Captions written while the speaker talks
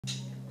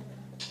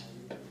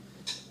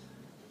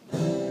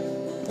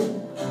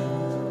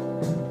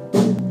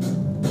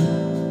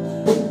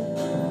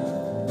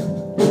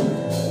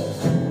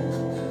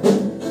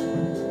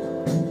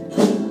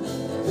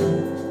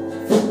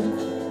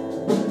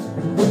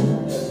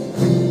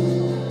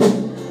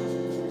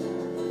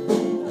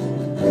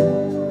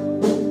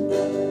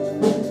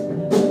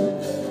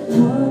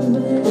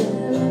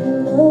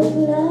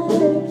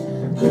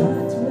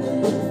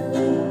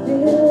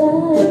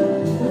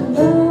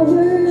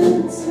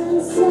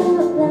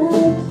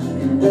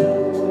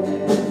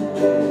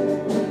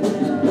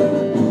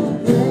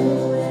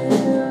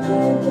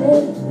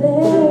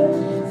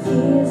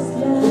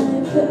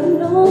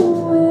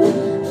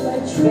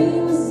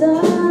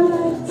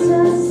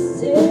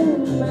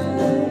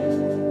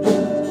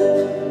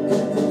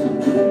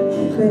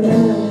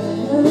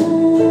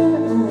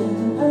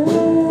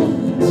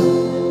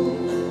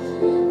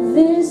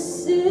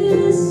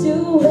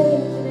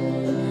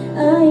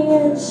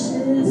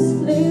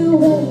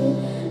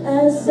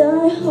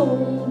I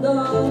hold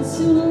on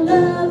to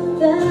love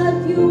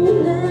that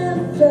you never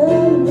let go.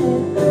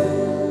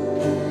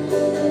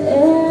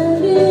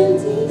 And in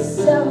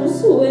these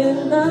times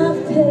when my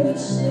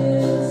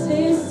patience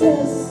is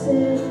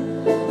tested,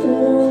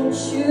 won't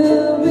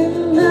you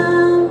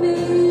remind me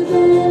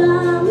that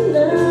I'm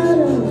not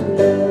alone?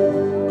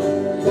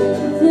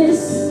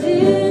 This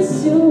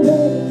is your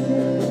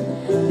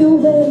waiting, your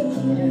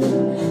waiting,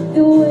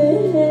 your waiting.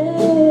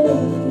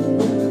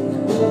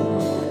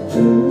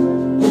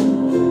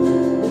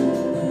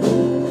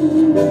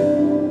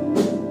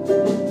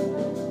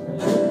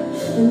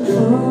 And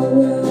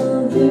all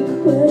of the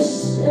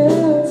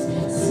questions,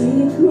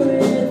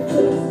 secret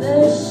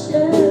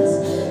confessions,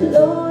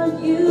 Lord,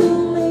 you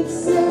make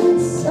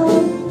sense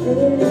of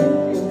it.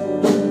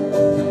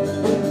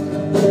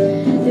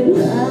 And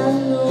I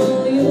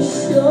know you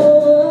show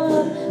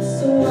up,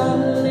 so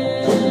I'm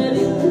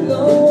letting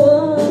go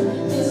of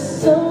this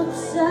so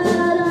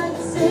tired I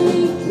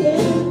take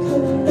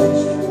control.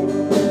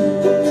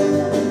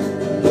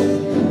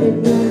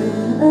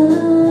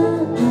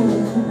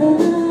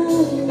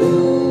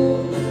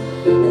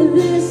 And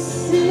this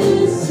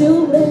is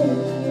your way.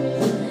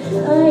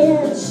 I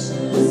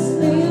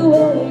anxiously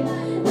wait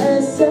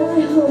as I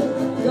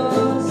hold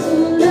on to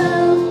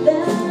love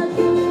that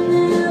you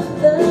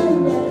never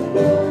let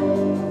go.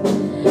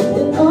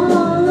 And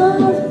all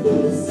of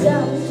these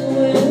times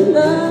when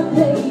my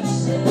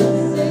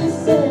patience is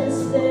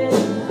tested,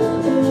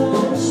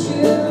 won't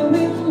you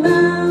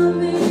remind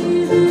me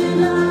that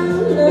I'm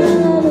not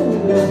alone?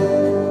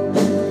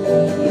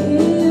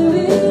 Here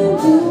in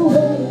the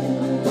way,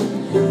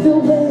 the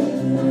way,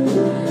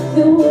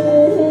 the way.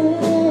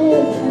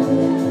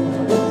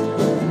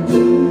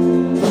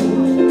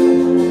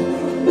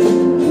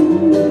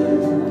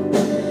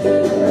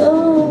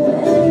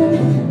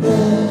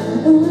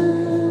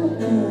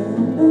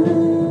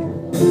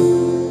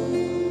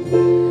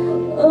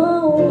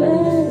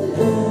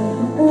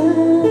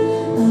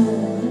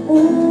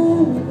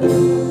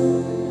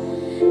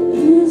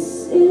 This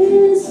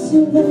is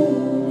your way.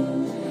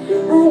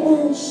 I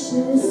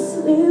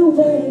anxiously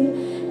wait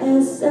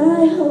as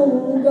I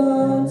hold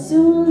on to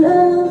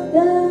love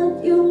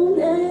that you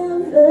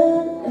never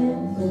let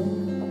go.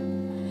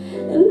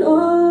 And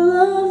all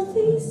of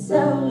these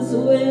times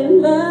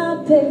when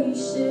my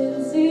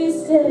patience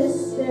is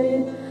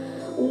tested,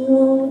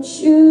 won't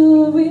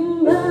you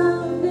remind